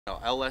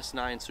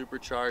LS9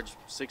 supercharged,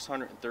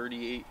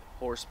 638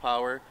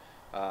 horsepower.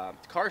 The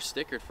car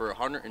stickered for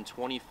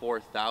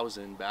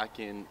 $124,000 back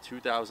in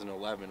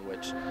 2011,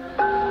 which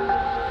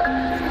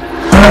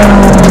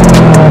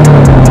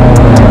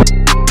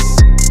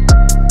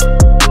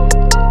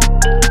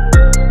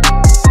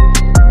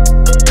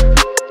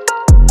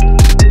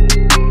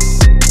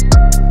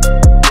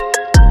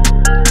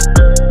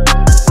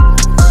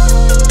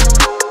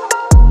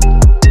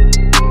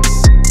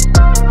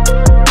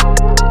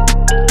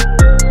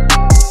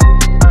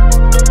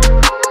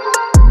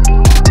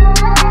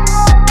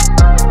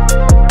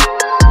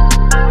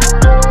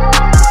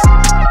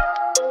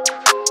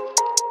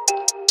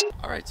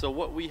so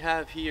what we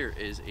have here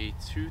is a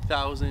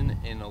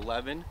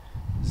 2011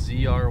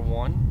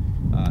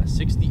 ZR1,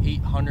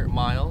 6,800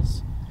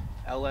 miles,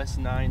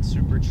 LS9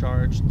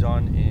 supercharged,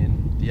 done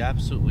in the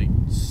absolutely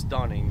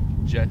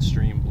stunning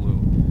Jetstream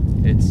blue.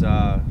 It's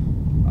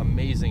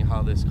amazing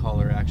how this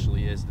color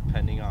actually is,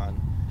 depending on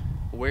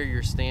where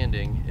you're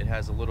standing. It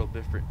has a little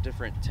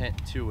different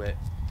tint to it.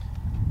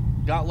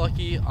 Got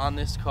lucky on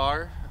this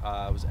car.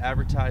 It was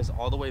advertised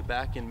all the way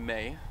back in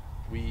May.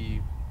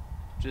 We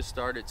just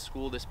started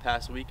school this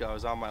past week. I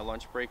was on my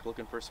lunch break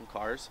looking for some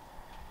cars,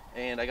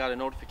 and I got a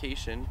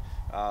notification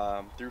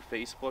through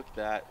Facebook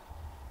that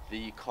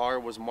the car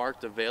was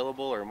marked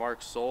available or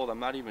marked sold. I'm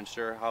not even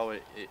sure how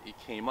it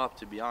came up,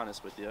 to be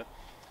honest with you.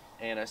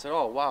 And I said,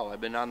 oh wow, I've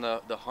been on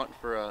the hunt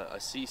for a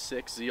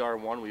C6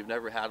 ZR1. We've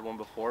never had one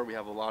before. We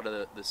have a lot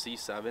of the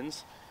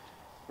C7s.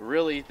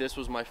 Really, this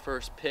was my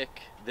first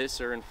pick, this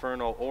or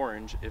Inferno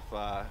Orange, if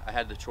I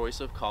had the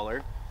choice of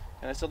color.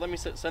 And I said, let me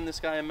send this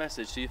guy a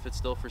message, see if it's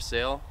still for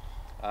sale.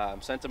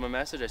 Sent him a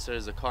message. I said,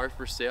 is a car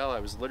for sale?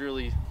 I was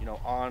literally,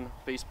 on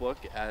Facebook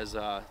as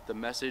the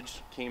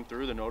message came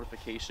through, the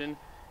notification,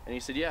 and he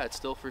said, yeah, it's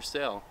still for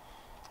sale.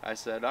 I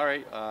said, all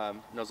right,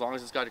 as long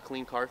as it's got a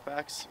clean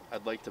Carfax,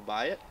 I'd like to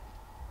buy it.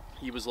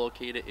 He was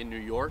located in New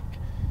York,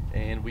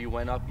 and we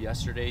went up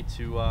yesterday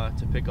to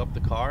pick up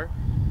the car.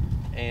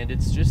 And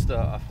it's just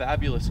a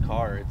fabulous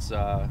car. It's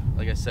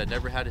like I said,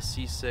 never had a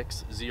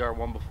C6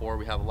 ZR1 before.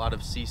 We have a lot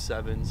of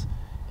C7s,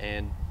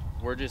 and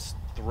we're just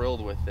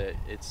thrilled with it.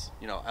 It's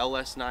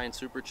LS9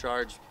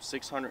 supercharged,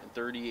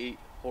 638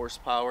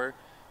 horsepower.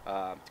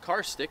 The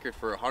car stickered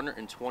for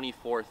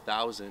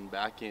 $124,000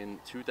 back in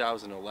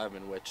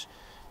 2011, which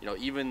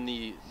even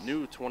the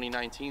new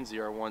 2019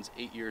 ZR1s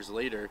 8 years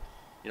later,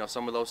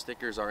 some of those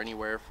stickers are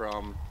anywhere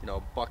from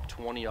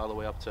 $120 all the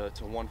way up to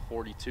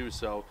 $142.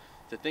 So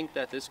to think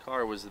that this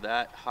car was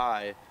that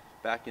high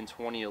back in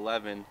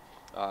 2011,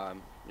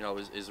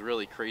 is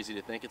really crazy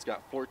to think. It's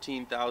got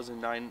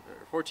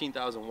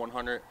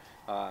 14,100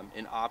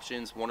 in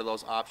options. One of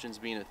those options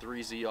being a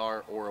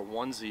 3ZR or a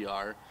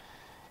 1ZR.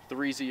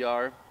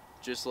 3ZR,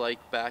 just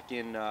like back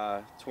in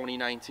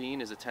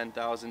 2019, is a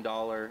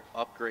 $10,000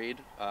 upgrade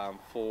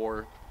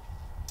for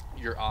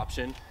your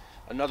option.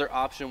 Another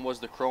option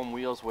was the chrome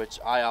wheels, which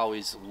I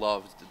always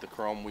loved the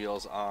chrome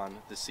wheels on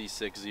the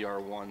C6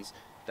 ZR1s.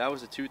 That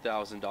was a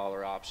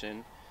 $2,000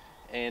 option,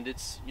 and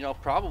it's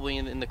probably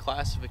in the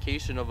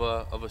classification of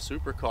a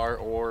supercar,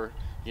 or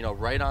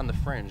right on the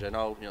fringe. I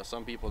know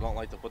some people don't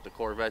like to put the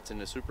Corvettes in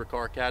the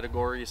supercar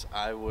categories.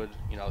 I would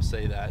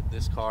say that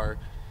this car,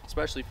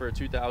 especially for a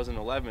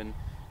 2011,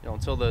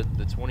 until the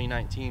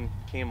 2019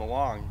 came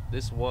along,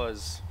 this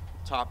was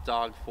top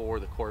dog for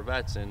the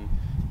Corvettes. And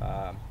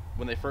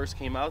when they first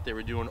came out, they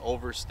were doing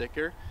over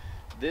sticker.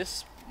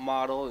 This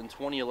model in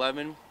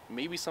 2011,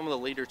 maybe some of the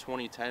later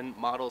 2010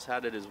 models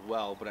had it as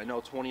well, but I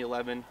know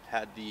 2011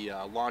 had the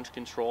launch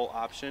control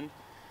option,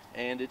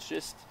 and it's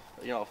just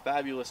a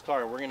fabulous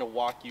car. We're going to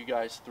walk you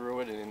guys through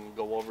it and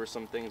go over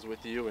some things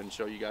with you and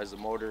show you guys the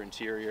motor,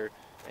 interior,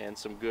 and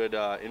some good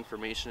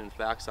information and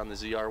facts on the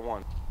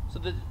ZR1. So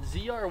the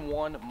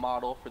ZR1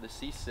 model for the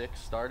C6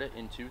 started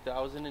in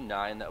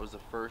 2009. That was the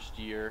first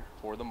year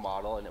for the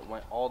model, and it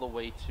went all the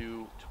way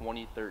to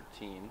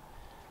 2013.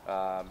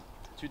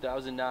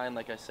 2009,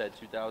 like I said,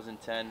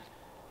 2010,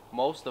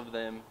 most of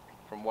them,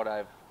 from what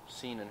I've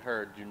seen and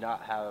heard, do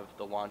not have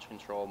the launch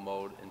control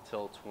mode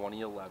until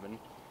 2011.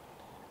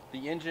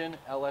 The engine,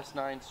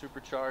 LS9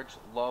 supercharged.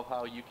 Love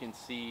how you can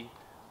see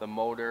the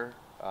motor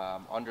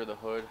under the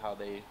hood, how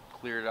they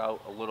cleared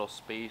out a little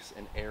space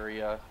and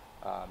area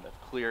that's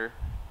clear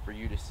for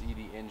you to see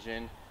the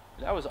engine.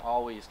 That was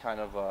always kind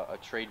of a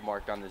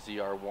trademark on the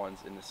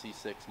ZR1s in the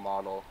C6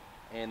 model,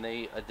 and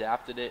they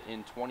adapted it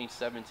in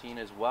 2017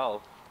 as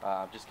well,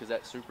 just because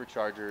that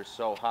supercharger is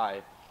so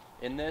high.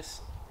 In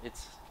this,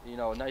 it's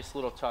a nice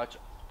little touch.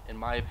 In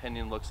my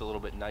opinion, looks a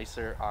little bit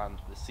nicer on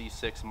the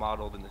C6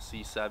 model than the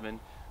C7,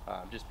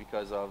 just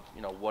because of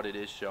what it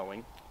is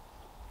showing.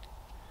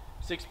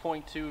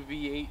 6.2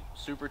 V8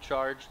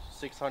 supercharged,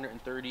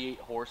 638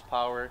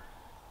 horsepower.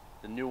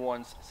 The new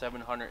one's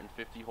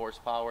 750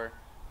 horsepower.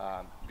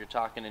 You're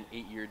talking an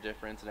 8-year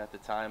difference, and at the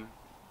time,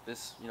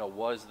 this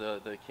was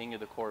the king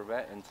of the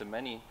Corvette, and to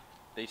many,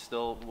 they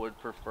still would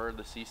prefer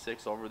the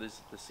C6 over the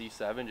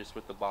C7, just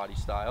with the body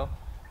style.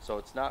 So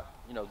it's not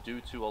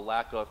due to a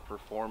lack of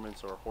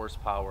performance or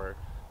horsepower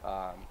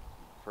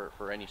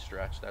for any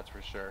stretch, that's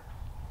for sure.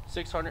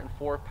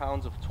 604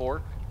 pounds of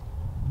torque,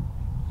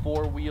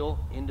 4-wheel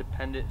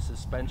independent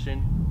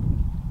suspension,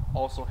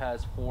 also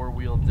has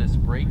 4-wheel disc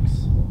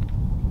brakes,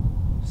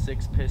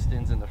 6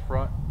 pistons in the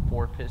front,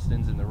 4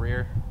 pistons in the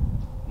rear.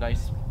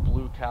 Nice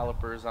blue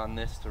calipers on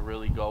this to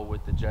really go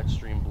with the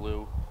Jetstream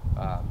blue.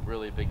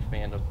 Really a big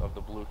fan of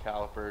the blue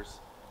calipers.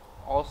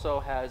 Also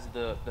has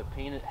the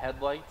painted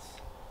headlights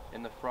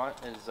in the front,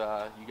 as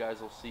you guys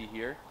will see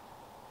here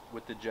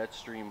with the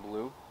Jetstream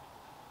blue.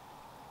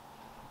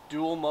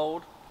 Dual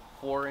mode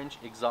 4-inch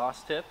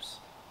exhaust tips.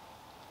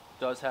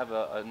 Does have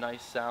a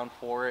nice sound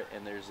for it,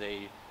 and there's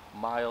a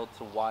mild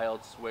to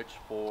wild switch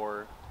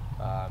for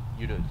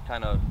you to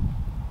kind of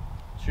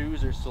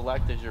choose or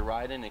select as you're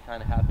riding. It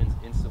kind of happens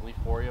instantly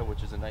for you,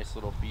 which is a nice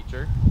little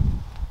feature.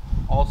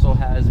 Also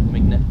has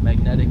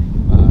magnetic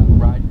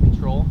ride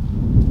control.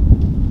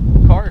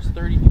 The car is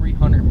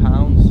 3,300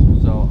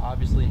 pounds, so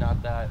obviously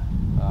not that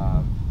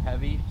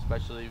heavy,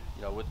 especially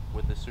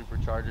with the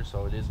supercharger.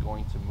 So it is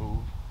going to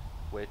move,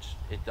 which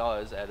it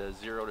does at a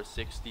 0 to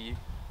 60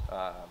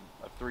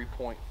 of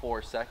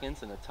 3.4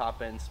 seconds and a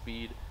top end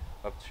speed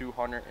of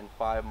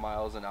 205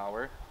 miles an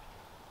hour.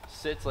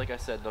 Sits, like I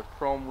said, the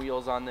chrome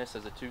wheels on this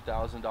as a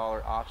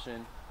 $2,000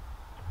 option.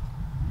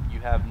 You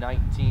have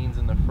 19s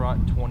in the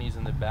front, 20s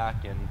in the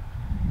back, and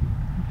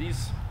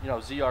these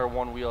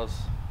ZR1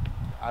 wheels,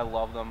 I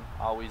love them,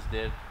 always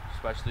did,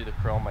 especially the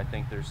chrome. I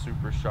think they're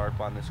super sharp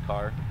on this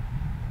car.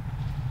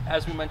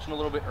 As we mentioned a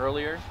little bit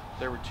earlier,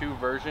 there were 2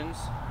 versions,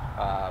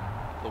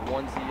 the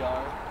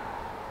 1ZR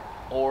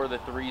or the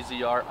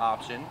 3ZR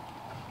option.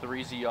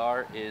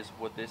 3ZR is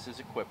what this is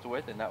equipped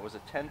with, and that was a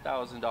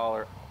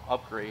 $10,000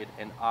 upgrade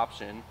and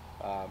option,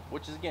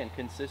 which is again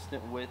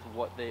consistent with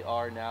what they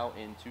are now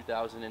in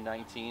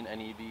 2019.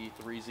 NEV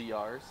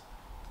 3ZRs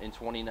in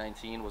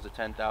 2019 was a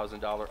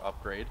 $10,000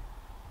 upgrade.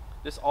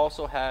 This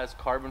also has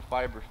carbon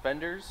fiber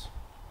fenders,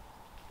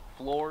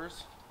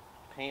 floors,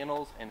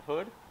 panels, and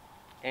hood,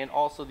 and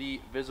also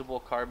the visible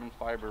carbon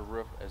fiber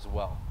roof as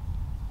well.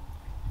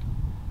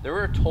 There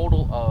were a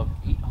total of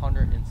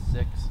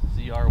 806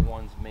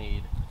 ZR1s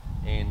made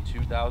in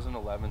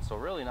 2011, so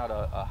really not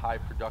a high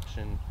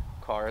production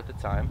car at the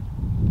time.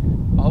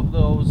 Of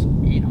those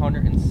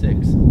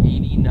 806,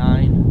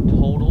 89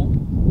 total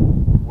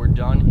were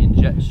done in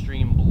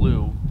Jetstream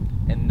blue,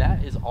 and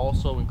that is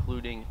also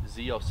including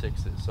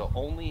Z06s. So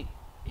only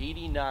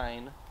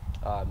 89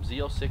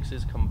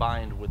 Z06s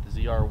combined with the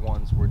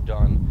ZR1s were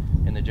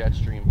done in the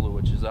Jetstream blue,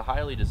 which is a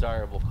highly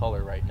desirable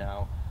color right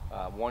now.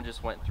 One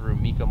just went through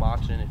Mecum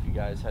auction, if you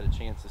guys had a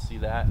chance to see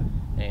that,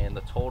 and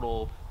the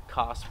total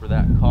cost for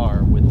that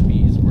car with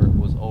fees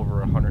was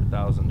over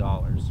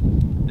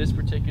 $100,000. This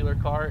particular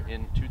car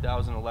in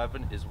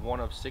 2011 is one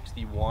of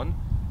 61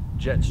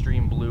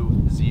 Jetstream blue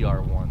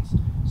ZR1s.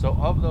 So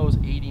of those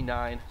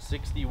 89,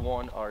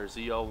 61 are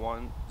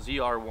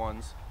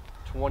ZR1s,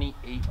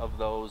 28 of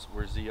those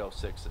were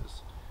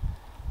Z06s.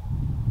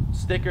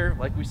 Sticker,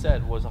 like we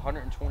said, was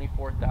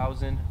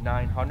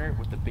 $124,900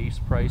 with the base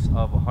price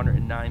of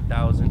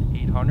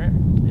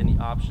 $109,800, and the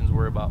options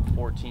were about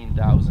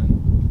 $14,000.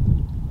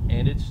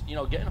 And it's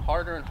getting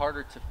harder and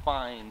harder to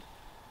find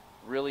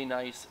really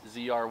nice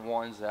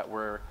ZR1s that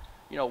were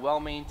well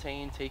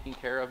maintained, taken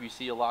care of. You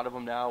see a lot of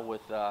them now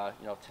with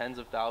tens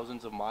of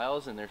thousands of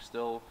miles, and they're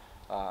still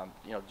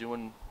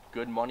doing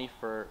good money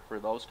for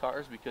those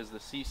cars, because the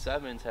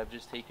C7s have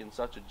just taken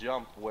such a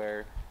jump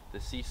where the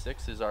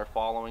C6s are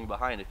following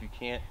behind. If you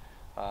can't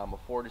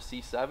afford a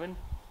C7,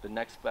 the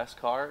next best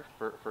car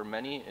for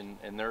many,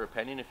 in their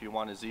opinion, if you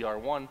want a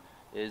ZR1,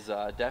 is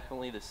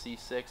definitely the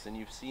C6, and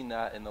you've seen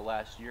that in the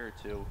last year or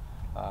two.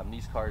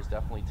 These cars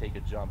definitely take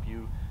a jump.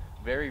 You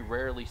very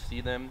rarely see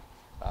them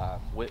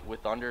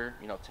with under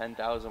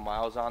 10,000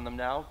 miles on them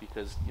now,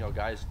 because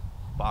guys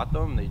bought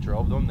them, they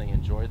drove them, they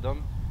enjoyed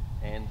them,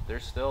 and they're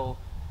still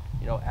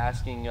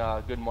asking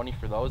good money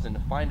for those. And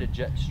to find a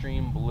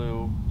Jetstream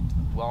blue,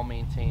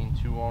 well-maintained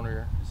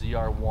 2-owner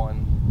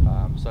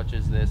ZR1 such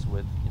as this,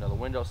 with the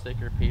window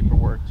sticker,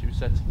 paperwork, 2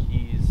 sets of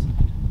keys,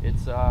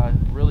 it's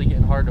really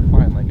getting hard to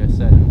find, like I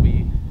said. And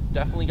we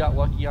definitely got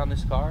lucky on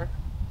this car.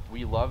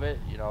 We love it.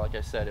 Like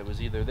I said, it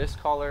was either this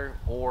color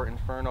or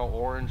Inferno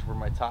Orange were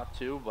my top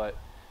 2, but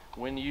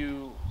when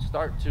you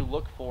start to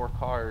look for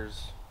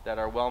cars that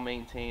are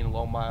well-maintained,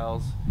 low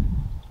miles,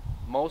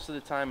 most of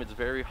the time it's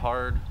very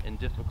hard and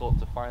difficult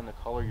to find the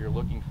color you're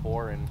looking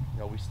for. And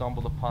we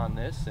stumbled upon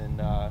this, and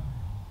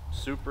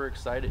super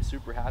excited,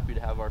 super happy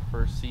to have our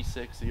first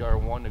C6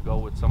 ZR1 to go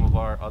with some of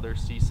our other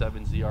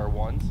C7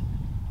 ZR1s.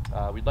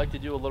 We'd like to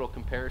do a little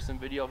comparison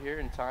video here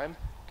in time,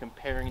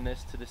 comparing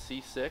this to the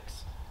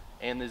C6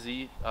 and the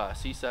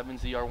C7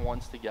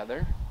 ZR1s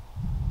together.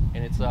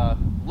 And it's a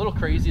little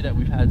crazy that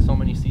we've had so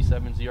many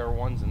C7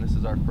 ZR1s, and this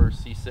is our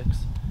first C6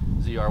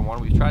 ZR1.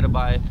 We've tried to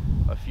buy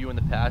a few in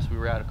the past. We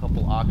were at a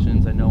couple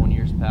auctions, I know, in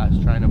years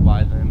past trying to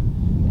buy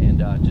them, and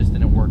just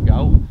didn't work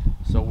out.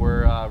 So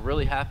we're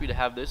really happy to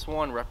have this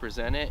one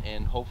represent it,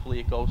 and hopefully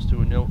it goes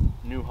to a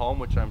new home,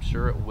 which I'm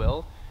sure it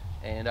will.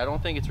 and I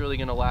don't think it's really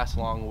going to last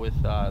long with,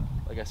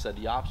 like I said,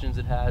 the options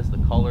it has,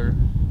 the color,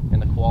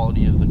 and the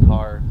quality of the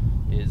car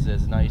is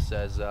as nice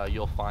as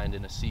you'll find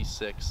in a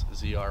C6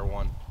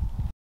 ZR1.